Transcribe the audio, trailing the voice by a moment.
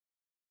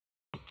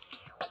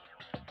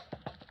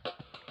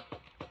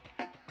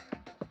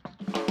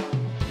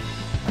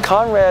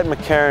Conrad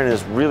MacKerron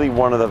is really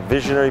one of the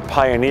visionary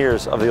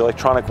pioneers of the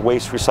electronic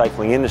waste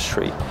recycling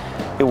industry.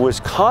 It was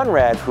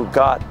Conrad who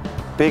got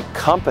big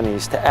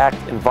companies to act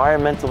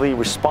environmentally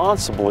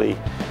responsibly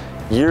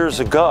years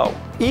ago.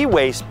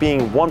 E-waste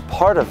being one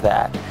part of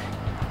that.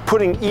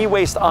 Putting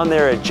e-waste on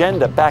their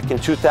agenda back in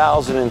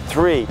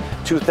 2003,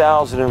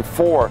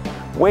 2004,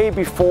 way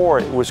before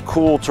it was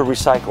cool to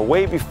recycle,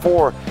 way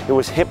before it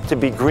was hip to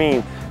be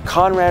green.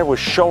 Conrad was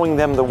showing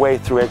them the way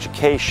through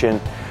education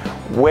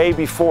way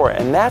before,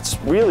 and that's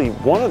really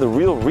one of the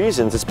real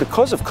reasons. It's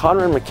because of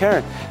Conrad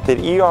MacKerron that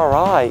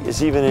ERI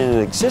is even in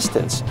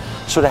existence.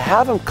 So to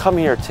have him come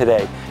here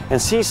today and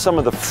see some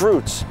of the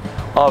fruits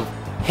of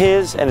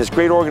his and his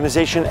great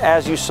organization,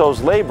 As You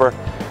Sow's labor,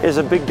 is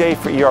a big day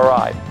for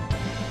ERI.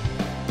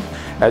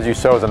 As You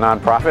Sow is a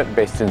nonprofit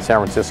based in San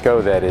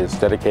Francisco that is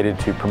dedicated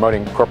to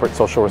promoting corporate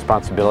social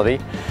responsibility,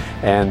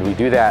 and we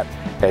do that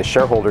as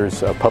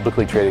shareholders of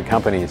publicly traded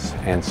companies.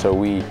 And so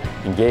we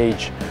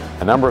engage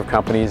a number of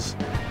companies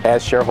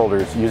as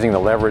shareholders using the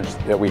leverage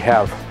that we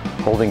have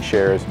holding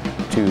shares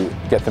to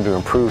get them to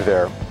improve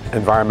their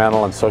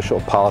environmental and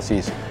social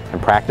policies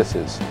and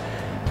practices.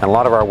 And a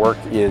lot of our work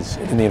is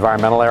in the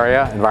environmental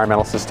area,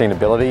 environmental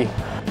sustainability.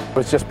 It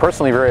was just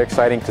personally very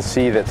exciting to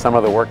see that some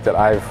of the work that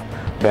I've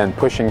been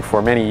pushing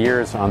for many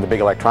years on the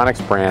big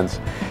electronics brands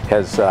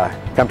has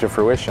come to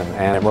fruition,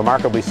 and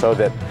remarkably so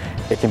that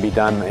it can be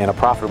done in a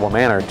profitable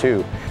manner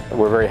too.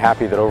 We're very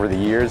happy that over the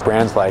years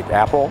brands like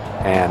Apple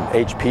and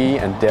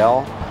HP and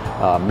Dell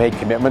made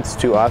commitments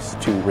to us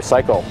to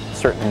recycle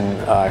certain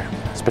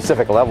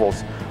specific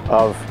levels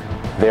of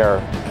their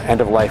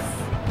end-of-life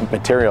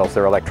materials,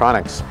 their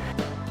electronics.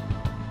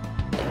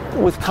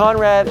 With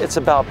Conrad, it's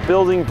about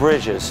building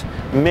bridges,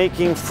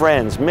 making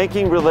friends,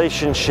 making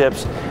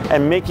relationships,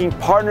 and making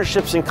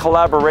partnerships and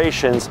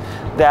collaborations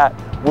that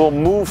will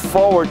move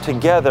forward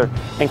together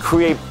and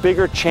create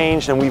bigger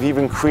change than we've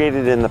even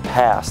created in the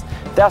past.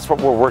 That's what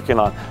we're working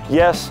on.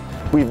 Yes,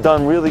 we've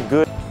done really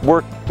good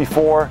work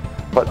before,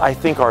 but I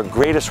think our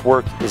greatest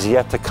work is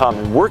yet to come.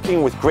 And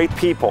working with great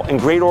people and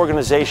great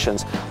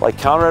organizations like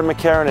Conrad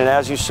MacKerron and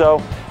As You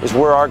Sow is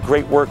where our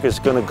great work is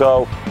going to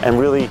go and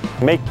really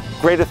make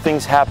greater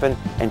things happen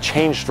and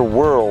change the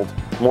world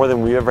more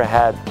than we ever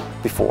had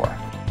before.